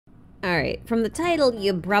Alright, from the title,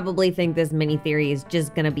 you probably think this mini-theory is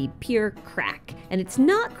just gonna be pure crack. And it's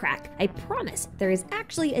not crack, I promise. There is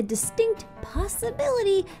actually a distinct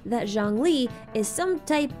possibility that Zhongli is some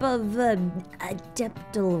type of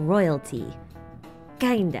adeptal royalty.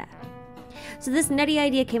 Kinda. So this nutty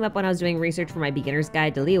idea came up when I was doing research for my beginner's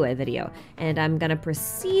guide to Liyue video, and I'm gonna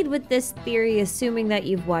proceed with this theory assuming that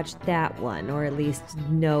you've watched that one, or at least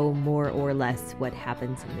know more or less what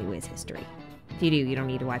happens in Liyue's history. If you do, you don't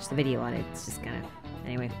need to watch the video on it, it's just kinda...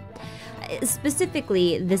 anyway.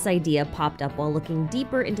 Specifically, this idea popped up while looking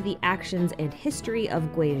deeper into the actions and history of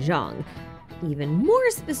Guizhong. Even more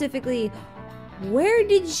specifically, where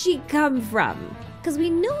did she come from? Because we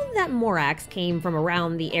know that Morax came from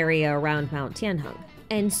around the area around Mount Tianheng,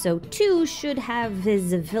 and so too should have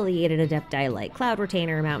his affiliated adepti like Cloud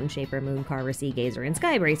Retainer, Mountain Shaper, Mooncarver, Sea Gazer, and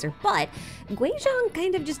Skybracer, but Guizhong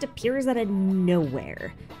kind of just appears out of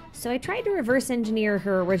nowhere. So I tried to reverse engineer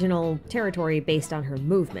her original territory based on her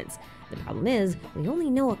movements. The problem is, we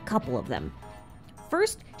only know a couple of them.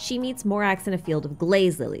 First, she meets Morax in a field of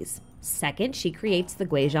glaze lilies. Second, she creates the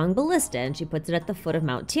Guizhong Ballista and she puts it at the foot of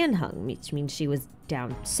Mount Tianheng, which means she was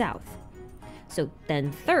down south. So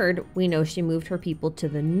then third, we know she moved her people to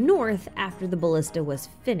the north after the ballista was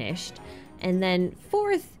finished. And then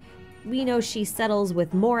fourth, we know she settles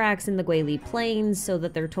with Morax in the Guili Plains so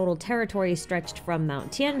that their total territory stretched from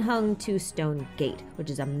Mount Tianheng to Stone Gate, which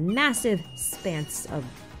is a massive expanse of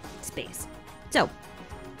space. So,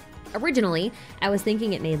 originally, I was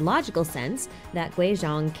thinking it made logical sense that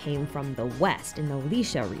Guizhong came from the west, in the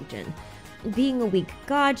Liyue region. Being a weak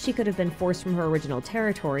god, she could have been forced from her original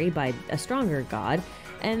territory by a stronger god,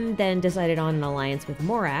 and then decided on an alliance with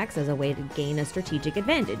Morax as a way to gain a strategic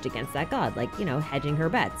advantage against that god, like, you know, hedging her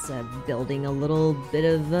bets, building a little bit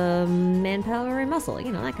of manpower and muscle,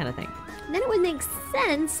 you know, that kind of thing. Then it would make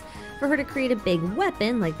sense for her to create a big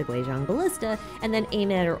weapon, like the Guizhong Ballista, and then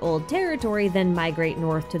aim at her old territory, then migrate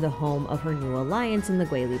north to the home of her new alliance in the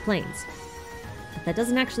Guili Plains. But that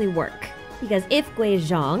doesn't actually work. Because if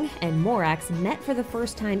Guizhong and Morax met for the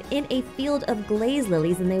first time in a field of glaze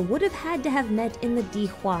lilies, then they would have had to have met in the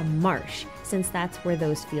Dihua Marsh, since that's where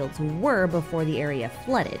those fields were before the area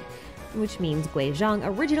flooded. Which means Guizhong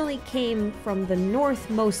originally came from the north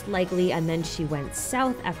most likely, and then she went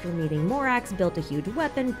south after meeting Morax, built a huge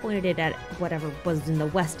weapon, pointed it at whatever was in the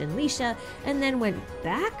west in Liyue, and then went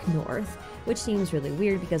back north, which seems really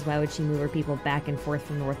weird because why would she move her people back and forth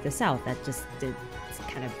from north to south? That just it's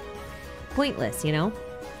kind of pointless, you know?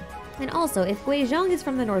 And also, if Guizhong is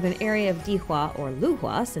from the northern area of Dihua or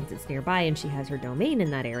Luhua, since it's nearby and she has her domain in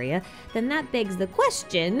that area, then that begs the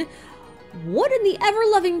question, what in the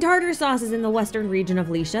ever-loving tartar sauce is in the western region of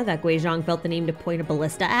Liyue that Guizhong felt the need to point a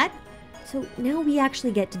ballista at? So now we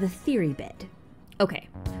actually get to the theory bit. Okay,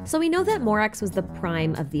 so we know that Morax was the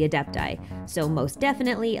prime of the Adepti, so most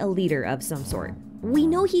definitely a leader of some sort. We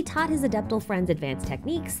know he taught his Adeptal friends advanced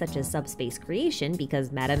techniques such as subspace creation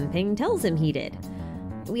because Madame Ping tells him he did.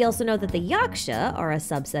 We also know that the Yaksha are a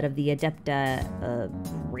subset of the Adepta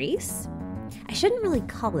race? I shouldn't really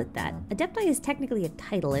call it that. Adepti is technically a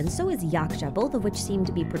title, and so is Yaksha, both of which seem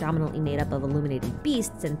to be predominantly made up of illuminated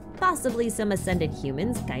beasts and possibly some ascended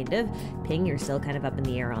humans, kind of. Ping, you're still kind of up in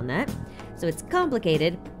the air on that. So it's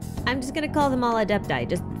complicated. I'm just gonna call them all Adepti,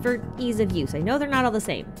 just for ease of use. I know they're not all the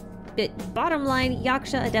same. But bottom line,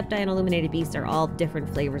 Yaksha, Adepti, and Illuminated Beasts are all different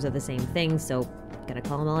flavors of the same thing, so I'm gonna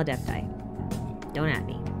call them all Adepti. Don't at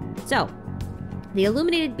me. So, the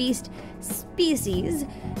Illuminated Beast species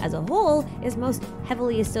as a whole is most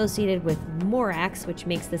heavily associated with Morax, which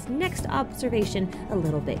makes this next observation a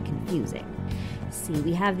little bit confusing. See,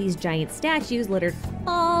 we have these giant statues littered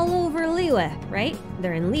all over Liyue, right?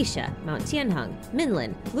 They're in Liyue, Mount Tianheng,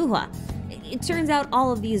 Minlin, Luhua. It turns out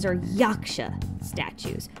all of these are Yaksha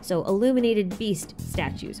statues, so illuminated beast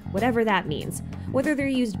statues, whatever that means. Whether they're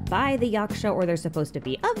used by the Yaksha or they're supposed to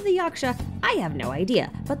be of the Yaksha, I have no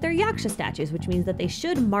idea, but they're Yaksha statues, which means that they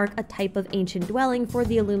should mark a type of ancient dwelling for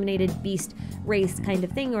the illuminated beast race kind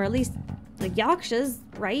of thing, or at least the Yakshas,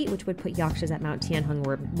 right? Which would put Yakshas at Mount Tianheng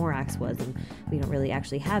where Morax was, and we don't really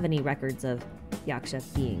actually have any records of Yaksha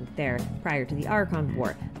being there prior to the Archon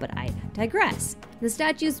War, but I digress. The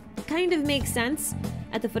statues kind of make sense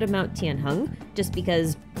at the foot of Mount Tianheng, just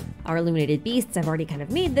because our illuminated beasts have already kind of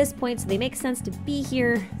made this point, so they make sense to be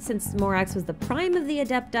here since Morax was the prime of the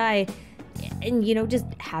Adepti, and, you know, just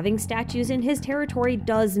having statues in his territory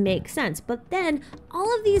does make sense. But then,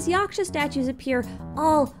 all of these Yaksha statues appear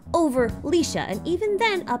all over Liyue, and even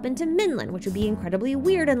then up into Minlin, which would be incredibly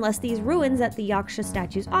weird unless these ruins that the Yaksha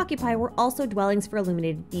statues occupy were also dwellings for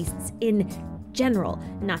illuminated beasts in general,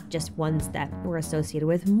 not just ones that were associated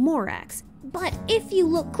with Morax. But if you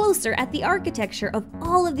look closer at the architecture of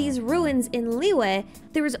all of these ruins in Liyue,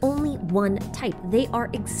 there is only one type. They are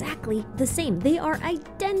exactly the same. They are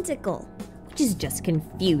identical, which is just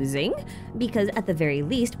confusing because at the very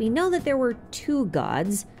least, we know that there were two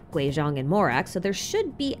gods, Guizhong and Morax, so there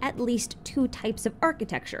should be at least two types of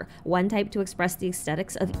architecture, one type to express the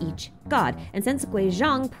aesthetics of each god. And since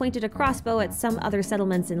Guizhong pointed a crossbow at some other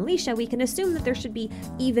settlements in Liyue, we can assume that there should be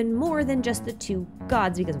even more than just the two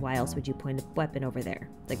gods, because why else would you point a weapon over there?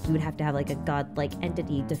 Like, you would have to have like a god-like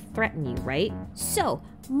entity to threaten you, right? So,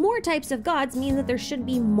 more types of gods mean that there should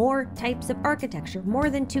be more types of architecture, more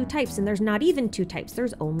than two types, and there's not even two types,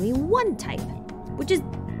 there's only one type, which is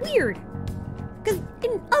weird. Because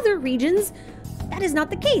in other regions, that is not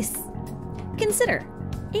the case. Consider,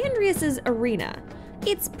 Andreas's arena.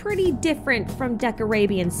 It's pretty different from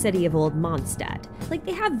Decarabian's city of Old Mondstadt. Like,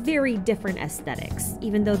 they have very different aesthetics,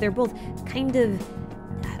 even though they're both kind of,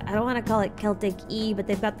 I don't want to call it Celtic-y, but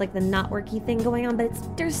they've got like the knotworky thing going on,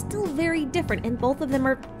 but they're still very different, and both of them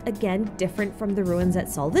are, again, different from the ruins at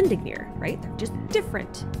Solvindignir, right? They're just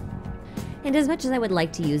different. And as much as I would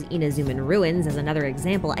like to use Inazuman ruins as another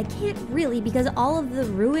example, I can't really, because all of the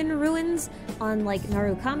ruins on like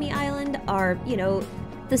Narukami Island are, you know,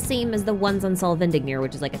 the same as the ones on Solvindignir,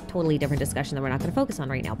 which is like a totally different discussion that we're not going to focus on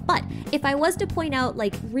right now. But if I was to point out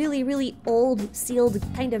like really, really old, sealed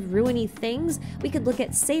kind of ruiny things, we could look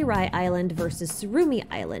at Seirai Island versus Surumi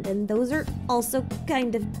Island, and those are also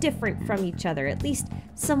kind of different from each other, at least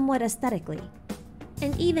somewhat aesthetically.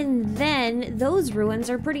 And even then, those ruins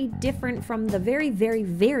are pretty different from the very, very,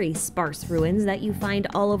 very sparse ruins that you find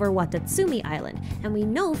all over Watatsumi Island. And we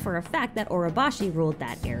know for a fact that Orobashi ruled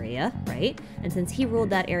that area, right? And since he ruled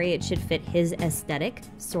that area, it should fit his aesthetic,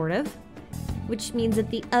 sort of. Which means that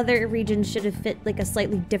the other regions should have fit like a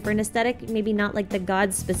slightly different aesthetic, maybe not like the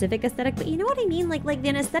god's specific aesthetic, but you know what I mean? Like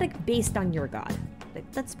an aesthetic based on your god.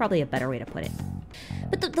 That's probably a better way to put it.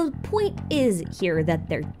 But the point is here that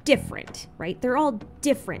they're different, right? They're all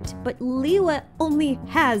different, but Liyue only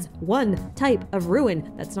has one type of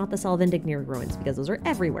ruin. That's not the Solvindignir ruins, because those are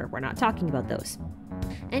everywhere. We're not talking about those.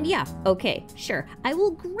 And yeah, okay, sure, I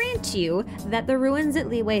will grant you that the ruins at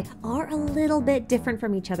Liyue are a little bit different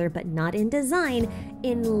from each other, but not in design,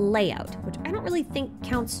 in layout, which I don't really think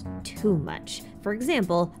counts too much. For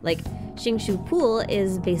example, like Xingshu Pool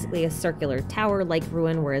is basically a circular tower-like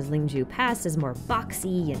ruin, whereas Lingzhu Pass is more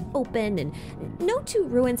boxy and open, and no two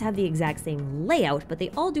ruins have the exact same layout, but they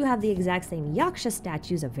all do have the exact same yaksha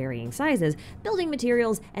statues of varying sizes, building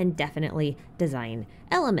materials, and definitely design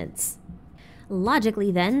elements.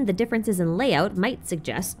 Logically then, the differences in layout might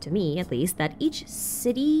suggest, to me at least, that each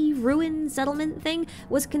city, ruin, settlement thing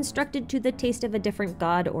was constructed to the taste of a different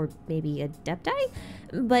god or maybe adepti,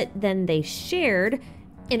 but then they shared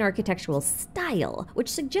an architectural style, which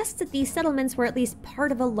suggests that these settlements were at least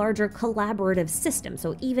part of a larger collaborative system.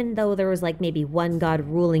 So even though there was like maybe one god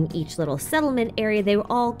ruling each little settlement area, they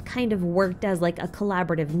all kind of worked as like a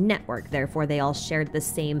collaborative network, therefore they all shared the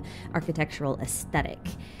same architectural aesthetic.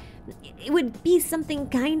 It would be something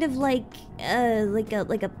kind of like a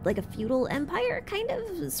feudal empire, kind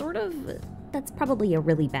of, sort of. That's probably a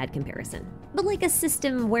really bad comparison. But like a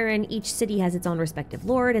system wherein each city has its own respective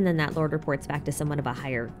lord, and then that lord reports back to someone of a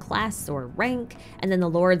higher class or rank, and then the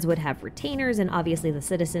lords would have retainers and obviously the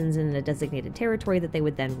citizens in a designated territory that they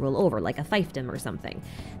would then rule over, like a fiefdom or something.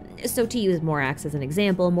 So to use Morax as an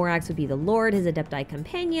example, Morax would be the lord, his adepti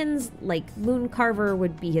companions, like Mooncarver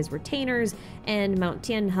would be his retainers, and Mount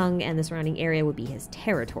Tianheng and the surrounding area would be his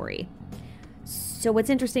territory. So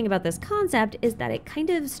what's interesting about this concept is that it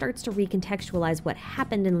kind of starts to recontextualize what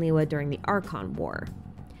happened in Liyue during the Archon War,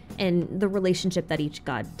 and the relationship that each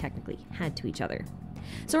god technically had to each other.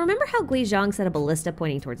 So remember how Guizhong set a ballista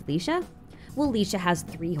pointing towards Liyue? Well, Liyue has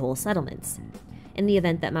 3 whole settlements. In the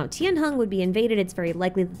event that Mount Tianheng would be invaded, it's very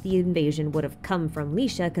likely that the invasion would have come from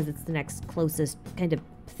Liyue because it's the next closest kind of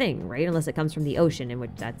thing, right? Unless it comes from the ocean, in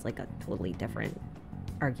which that's like a totally different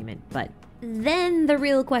argument. But then the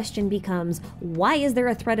real question becomes, why is there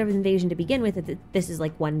a threat of invasion to begin with if this is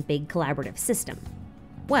like one big collaborative system?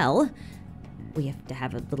 Well, we have to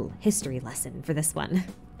have a little history lesson for this one.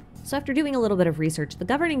 So after doing a little bit of research, the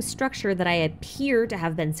governing structure that I appear to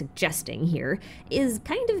have been suggesting here is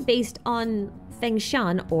kind of based on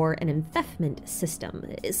Fengshan, or an enfeoffment system,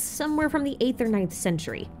 somewhere from the 8th or 9th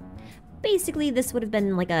century. Basically, this would have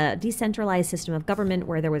been like a decentralized system of government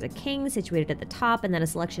where there was a king situated at the top and then a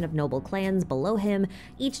selection of noble clans below him.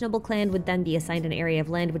 Each noble clan would then be assigned an area of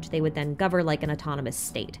land which they would then govern like an autonomous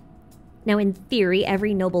state. Now, in theory,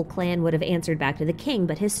 every noble clan would have answered back to the king,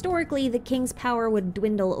 but historically, the king's power would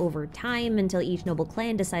dwindle over time until each noble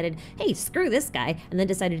clan decided, hey, screw this guy, and then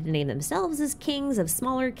decided to name themselves as kings of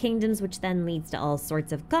smaller kingdoms, which then leads to all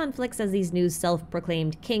sorts of conflicts as these new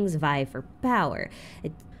self-proclaimed kings vie for power.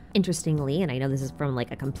 Interestingly, and I know this is from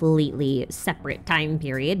like a completely separate time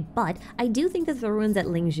period, but I do think that the ruins at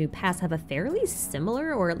Lingzhu Pass have a fairly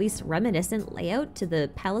similar, or at least reminiscent, layout to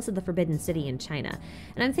the Palace of the Forbidden City in China.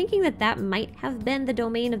 And I'm thinking that that might have been the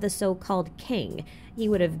domain of the so-called king. He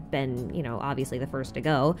would have been, you know, obviously the first to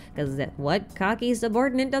go, because what cocky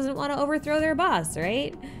subordinate doesn't want to overthrow their boss,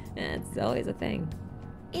 right? It's always a thing.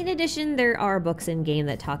 In addition, there are books in-game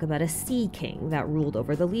that talk about a sea king that ruled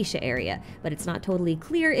over the Liyue area, but it's not totally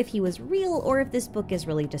clear if he was real or if this book is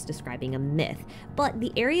really just describing a myth. But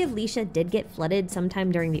the area of Liyue did get flooded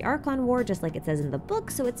sometime during the Archon War, just like it says in the book,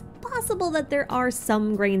 so it's possible that there are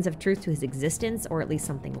some grains of truth to his existence, or at least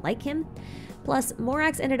something like him. Plus,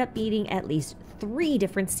 Morax ended up beating at least 3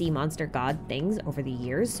 different sea monster god things over the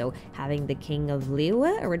years, so having the king of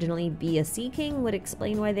Liyue originally be a sea king would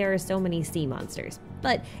explain why there are so many sea monsters.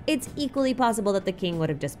 But it's equally possible that the king would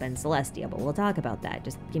have just been celestial, but we'll talk about that.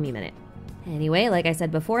 Just give me a minute. Anyway, like I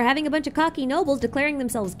said before, having a bunch of cocky nobles declaring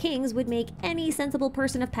themselves kings would make any sensible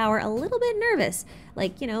person of power a little bit nervous.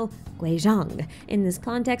 Like, you know, Gui Zhang. In this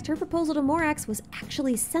context, her proposal to Morax was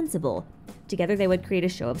actually sensible. Together they would create a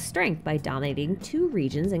show of strength by dominating 2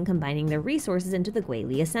 regions and combining their resources into the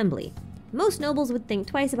Guili Assembly. Most nobles would think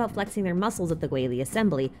twice about flexing their muscles at the Guili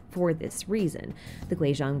Assembly for this reason. The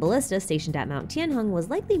Guizhang Ballista stationed at Mount Tianheng was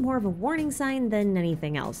likely more of a warning sign than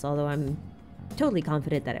anything else, although I'm totally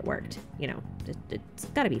confident that it worked. You know, it's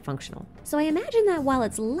gotta be functional. So I imagine that while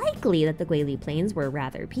it's likely that the Guili Plains were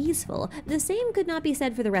rather peaceful, the same could not be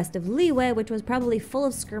said for the rest of Liyue, which was probably full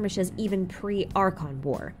of skirmishes even pre-Archon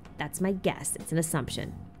War. That's my guess, it's an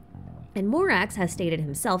assumption. And Morax has stated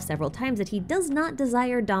himself several times that he does not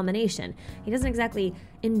desire domination. He doesn't exactly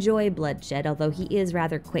enjoy bloodshed, although he is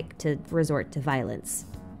rather quick to resort to violence.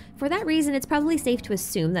 For that reason, it's probably safe to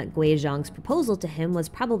assume that Gui Zhang's proposal to him was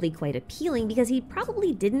probably quite appealing because he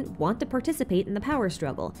probably didn't want to participate in the power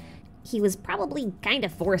struggle. He was probably kind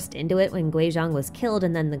of forced into it when Gui Zhang was killed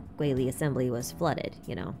and then the Guili Assembly was flooded,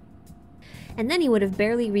 you know. And then he would have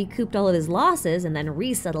barely recouped all of his losses and then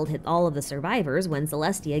resettled all of the survivors when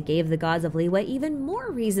Celestia gave the gods of Liyue even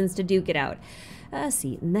more reasons to duke it out. A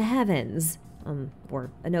seat in the heavens.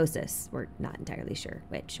 Or a gnosis. We're not entirely sure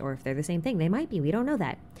which, or if they're the same thing. They might be, we don't know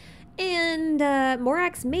that. And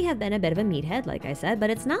Morax may have been a bit of a meathead, like I said,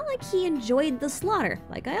 but it's not like he enjoyed the slaughter,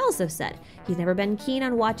 like I also said. He's never been keen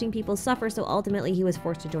on watching people suffer, so ultimately he was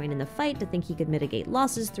forced to join in the fight to think he could mitigate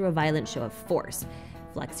losses through a violent show of force.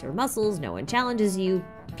 Flex your muscles, no one challenges you,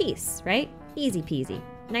 peace, right? Easy peasy.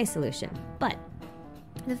 Nice solution. But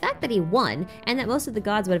the fact that he won, and that most of the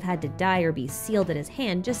gods would have had to die or be sealed at his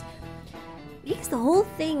hand, just makes the whole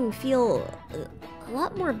thing feel a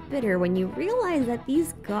lot more bitter when you realize that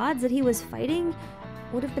these gods that he was fighting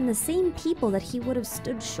would have been the same people that he would have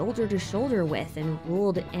stood shoulder to shoulder with and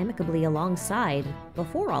ruled amicably alongside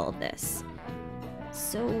before all of this.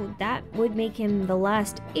 So that would make him the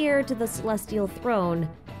last heir to the celestial throne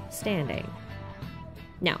standing.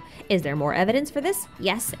 Now, is there more evidence for this?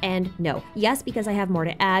 Yes and no. Yes, because I have more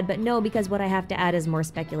to add, but no, because what I have to add is more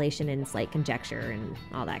speculation and slight conjecture and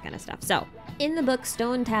all that kind of stuff. So, in the book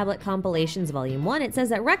Stone Tablet Compilations Volume 1, it says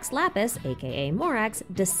that Rex Lapis, aka Morax,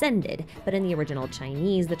 descended, but in the original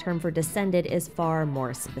Chinese, the term for descended is far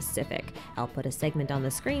more specific. I'll put a segment on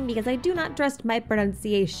the screen because I do not trust my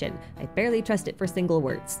pronunciation. I barely trust it for single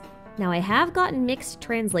words. Now, I have gotten mixed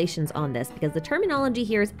translations on this because the terminology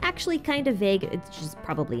here is actually kind of vague. It's just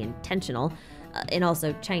probably intentional. And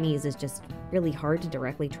also, Chinese is just really hard to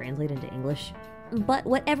directly translate into English. But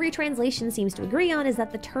what every translation seems to agree on is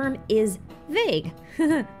that the term is vague.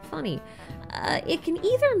 Funny. It can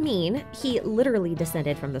either mean he literally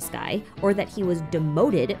descended from the sky, or that he was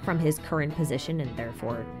demoted from his current position and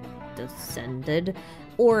therefore descended,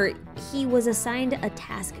 or he was assigned a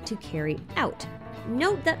task to carry out.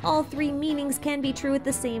 Note that all 3 meanings can be true at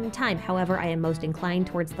the same time. However, I am most inclined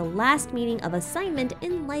towards the last meaning of assignment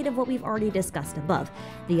in light of what we've already discussed above.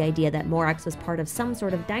 The idea that Morax was part of some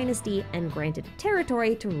sort of dynasty and granted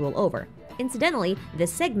territory to rule over. Incidentally,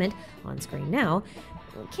 this segment, on screen now,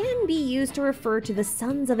 can be used to refer to the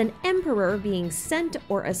sons of an emperor being sent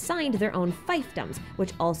or assigned their own fiefdoms,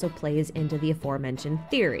 which also plays into the aforementioned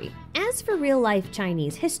theory. As for real-life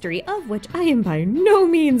Chinese history, of which I am by no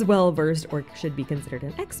means well-versed or should be considered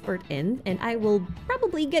an expert in, and I will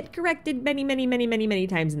probably get corrected many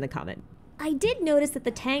times in the comment, I did notice that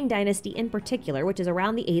the Tang dynasty in particular, which is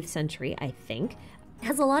around the 8th century, I think,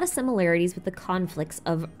 has a lot of similarities with the conflicts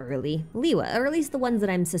of early Liyue, or at least the ones that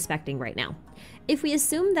I'm suspecting right now. If we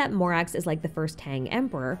assume that Morax is like the first Tang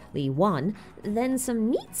emperor, Liyue, then some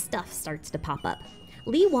neat stuff starts to pop up.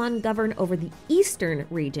 Liyue governed over the eastern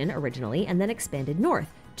region originally and then expanded north,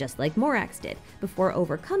 just like Morax did, before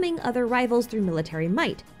overcoming other rivals through military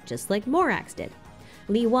might, just like Morax did.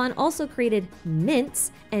 Liyue also created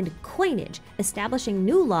mints and coinage, establishing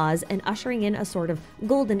new laws and ushering in a sort of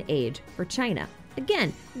golden age for China.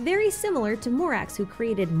 Again, very similar to Morax, who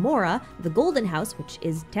created Mora, the Golden House, which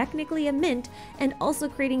is technically a mint, and also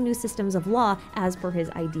creating new systems of law as per his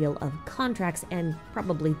ideal of contracts and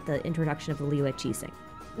probably the introduction of the Liyue Qixing.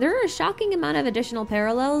 There are a shocking amount of additional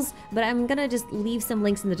parallels, but I'm gonna just leave some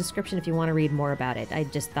links in the description if you want to read more about it. I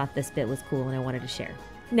just thought this bit was cool and I wanted to share.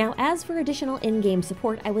 Now, as for additional in-game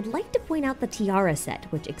support, I would like to point out the Tiara set,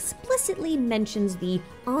 which explicitly mentions the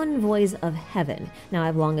Envoys of Heaven. Now,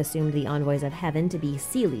 I've long assumed the Envoys of Heaven to be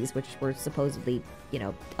Seelies, which were supposedly,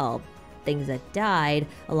 all things that died,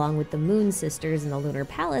 along with the Moon Sisters in the Lunar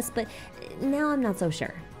Palace, but now I'm not so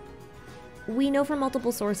sure. We know from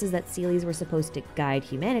multiple sources that Seelies were supposed to guide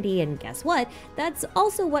humanity, and guess what? That's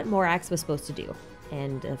also what Morax was supposed to do.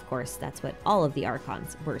 And of course, that's what all of the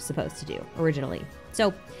Archons were supposed to do originally.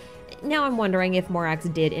 So now I'm wondering if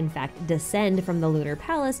Morax did in fact descend from the Lunar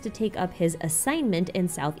Palace to take up his assignment in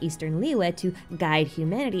southeastern Liyue to guide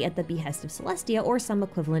humanity at the behest of Celestia or some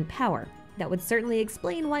equivalent power. That would certainly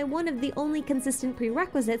explain why one of the only consistent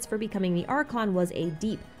prerequisites for becoming the Archon was a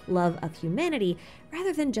deep love of humanity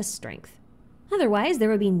rather than just strength. Otherwise, there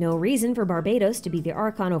would be no reason for Barbados to be the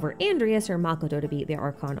Archon over Andreas or Makoto to be the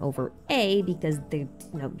Archon over A because they're,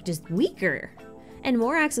 just weaker. And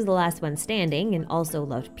Morax is the last one standing and also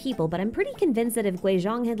loved people, but I'm pretty convinced that if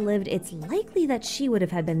Guizhong had lived, it's likely that she would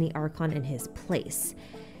have been the Archon in his place,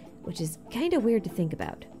 which is kind of weird to think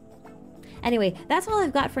about. Anyway, that's all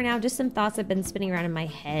I've got for now, just some thoughts have been spinning around in my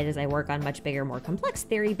head as I work on much bigger, more complex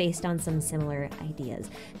theory based on some similar ideas.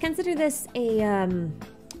 Consider this a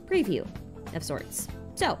preview of sorts.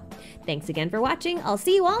 So, thanks again for watching. I'll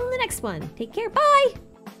see you all in the next one. Take care.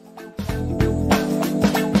 Bye!